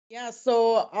Yeah,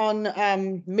 so on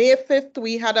May 5th,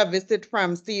 we had a visit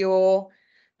from CEO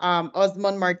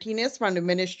Osman Martinez from the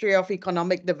Ministry of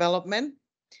Economic Development.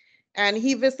 And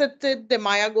he visited the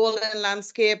Maya Golden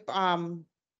Landscape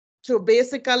to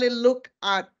basically look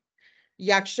at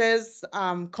Yaksha's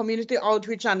community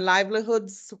outreach and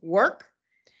livelihoods work,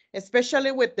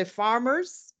 especially with the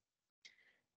farmers.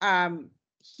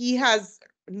 He has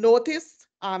noticed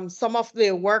some of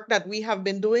the work that we have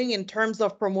been doing in terms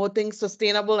of promoting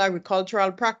sustainable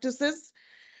agricultural practices.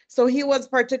 So he was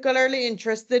particularly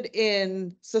interested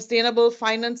in sustainable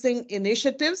financing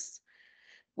initiatives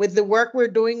with the work we're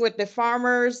doing with the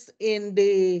farmers in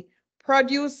the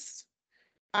produce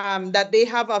that they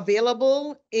have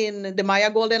available in the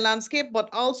Maya Golden Landscape, but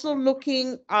also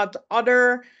looking at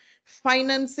other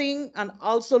financing and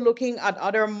also looking at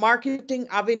other marketing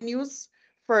avenues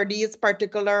for these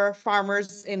particular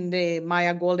farmers in the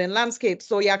Maya Golden Landscape.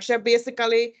 So Yaksha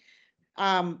basically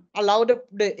allowed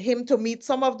him to meet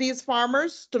some of these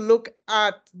farmers to look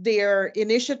at their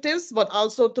initiatives, but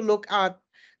also to look at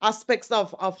aspects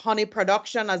of honey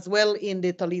production as well in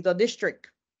the Toledo district.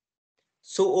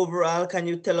 So overall, can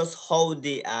you tell us how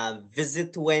the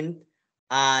visit went?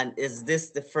 And is this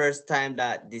the first time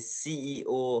that the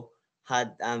CEO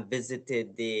had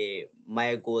visited the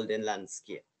Maya Golden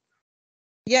Landscape?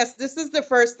 Yes, this is the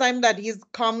first time that he's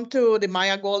come to the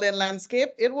Maya Golden Landscape.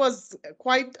 It was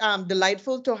quite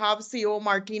delightful to have CEO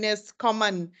Martinez come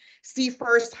and see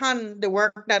firsthand the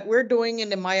work that we're doing in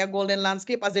the Maya Golden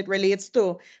Landscape as it relates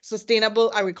to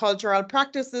sustainable agricultural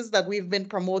practices that we've been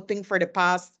promoting for the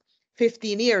past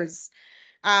 15 years.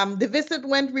 The visit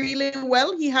went really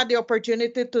well. He had the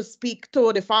opportunity to speak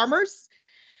to the farmers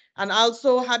and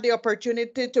also had the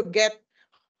opportunity to get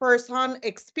first-hand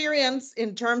experience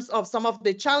in terms of some of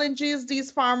the challenges these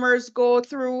farmers go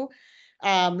through,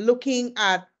 looking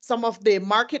at some of the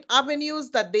market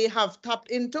avenues that they have tapped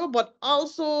into, but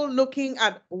also looking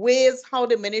at ways how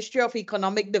the Ministry of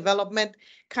Economic Development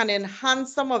can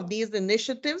enhance some of these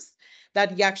initiatives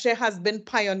that Yaksha has been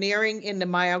pioneering in the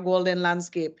Maya Golden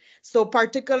Landscape. So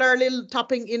particularly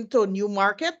tapping into new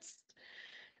markets,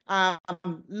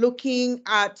 looking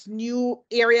at new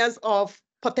areas of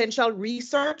potential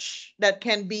research that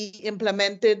can be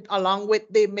implemented along with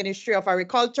the Ministry of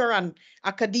Agriculture and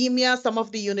academia, some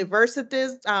of the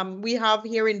universities we have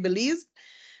here in Belize.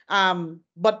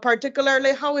 But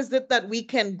particularly, how is it that we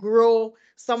can grow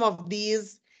some of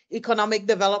these economic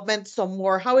development some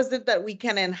more? How is it that we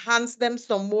can enhance them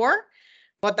some more,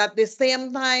 but at the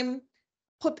same time,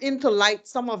 put into light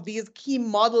some of these key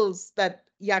models that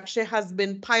Yaksha has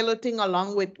been piloting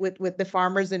along with the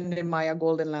farmers in the Maya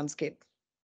Golden Landscape?